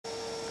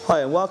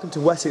Hi and welcome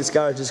to Wessex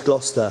Garages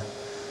Gloucester.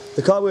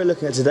 The car we're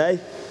looking at today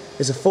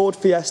is a Ford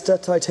Fiesta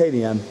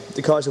Titanium.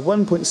 The car has a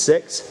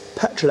 1.6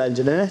 petrol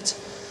engine in it.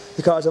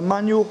 The car has a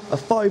manual, a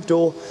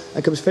 5-door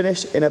and comes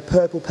finished in a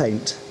purple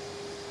paint.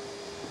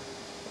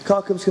 The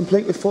car comes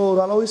complete with foiled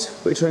alloys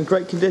which are in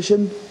great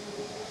condition,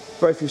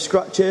 very few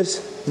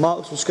scratches,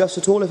 marks or scuffs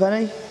at all if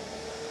any.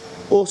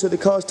 Also the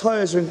car's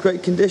tyres are in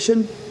great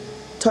condition,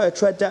 tyre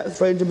tread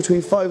depth ranging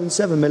between 5 and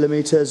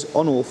 7mm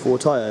on all 4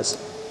 tyres.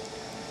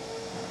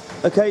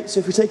 Okay, so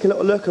if we take a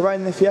little look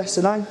around the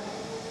Fiesta now,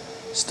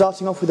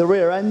 starting off with the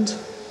rear end,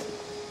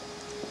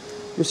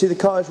 you'll see the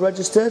car is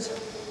registered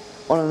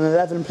on an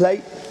 11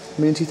 plate,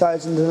 meaning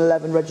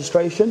 2011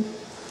 registration.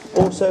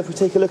 Also, if we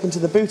take a look into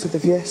the boot of the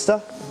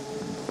Fiesta,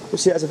 you'll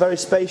see it has a very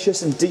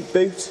spacious and deep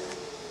boot.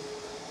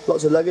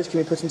 Lots of luggage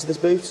can be put into this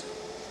boot.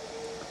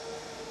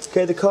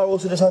 Okay, the car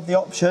also does have the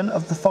option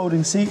of the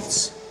folding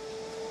seats,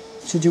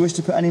 should you wish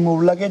to put any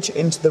more luggage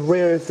into the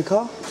rear of the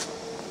car.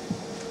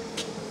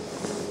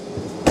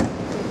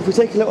 If we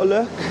take a little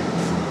look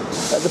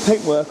at the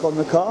paintwork on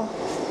the car,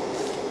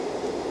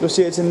 you'll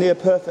see it's in near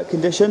perfect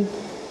condition.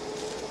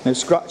 No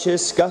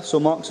scratches, scuffs or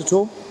marks at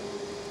all.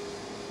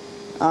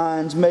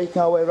 And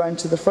making our way around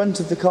to the front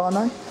of the car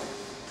now,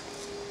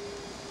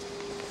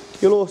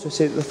 you'll also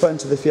see that the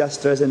front of the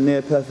Fiesta is in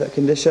near perfect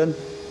condition.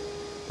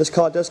 This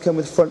car does come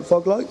with front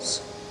fog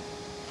lights.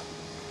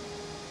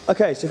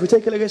 Okay, so if we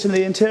take a look at some of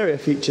the interior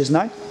features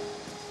now,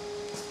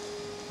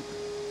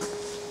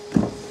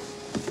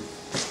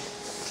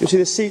 you'll see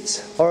the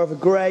seats are of a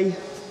grey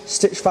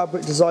stitched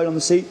fabric design on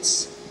the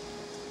seats,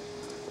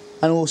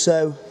 and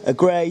also a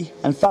grey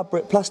and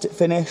fabric plastic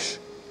finish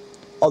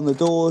on the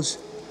doors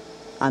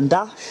and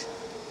dash.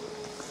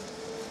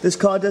 This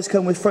car does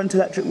come with front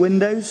electric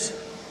windows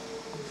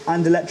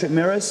and electric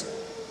mirrors.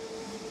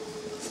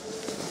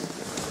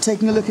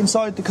 Taking a look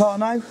inside the car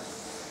now,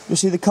 you'll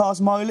see the car's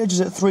mileage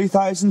is at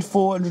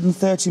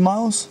 3,430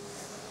 miles.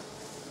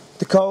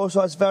 The car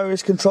also has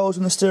various controls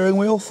on the steering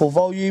wheel for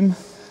volume,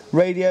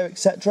 radio,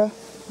 etc.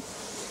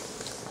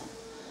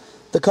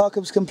 The car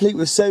comes complete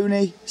with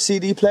Sony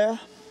CD player,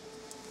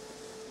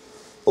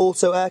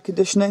 also air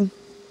conditioning.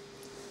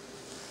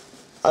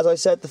 As I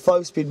said, the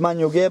 5-speed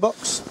manual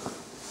gearbox.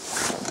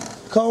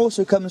 The car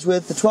also comes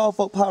with the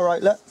 12-volt power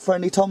outlet for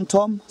any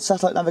TomTom,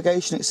 satellite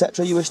navigation,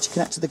 etc. you wish to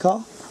connect to the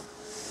car.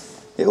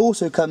 It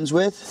also comes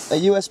with a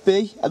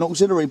USB and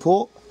auxiliary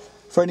port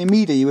for any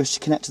media you wish to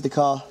connect to the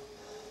car,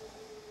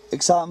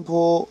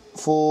 example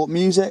for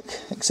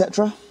music,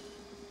 etc.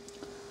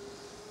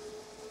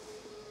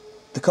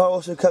 The car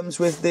also comes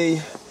with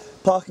the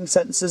parking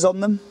sensors on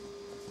them.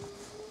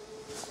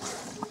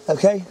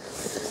 Okay,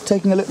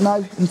 taking a look now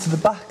into the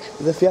back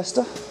of the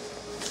Fiesta,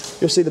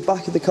 you'll see the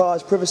back of the car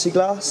has privacy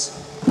glass.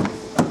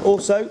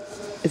 Also,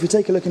 if you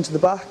take a look into the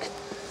back,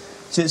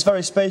 see it's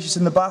very spacious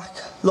in the back,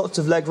 lots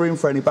of leg room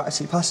for any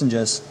backseat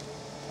passengers.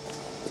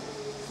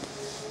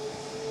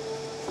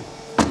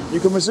 You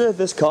can reserve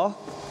this car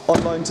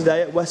online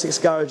today at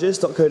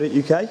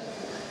wessexgarages.co.uk.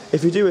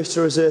 If you do wish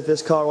to reserve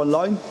this car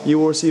online, you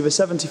will receive a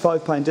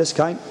 £75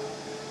 discount.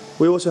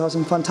 We also have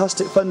some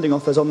fantastic funding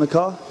offers on the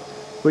car.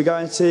 We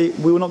guarantee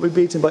we will not be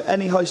beaten by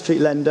any high street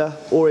lender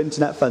or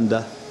internet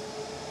funder.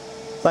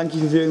 Thank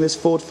you for viewing this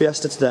Ford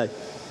Fiesta today.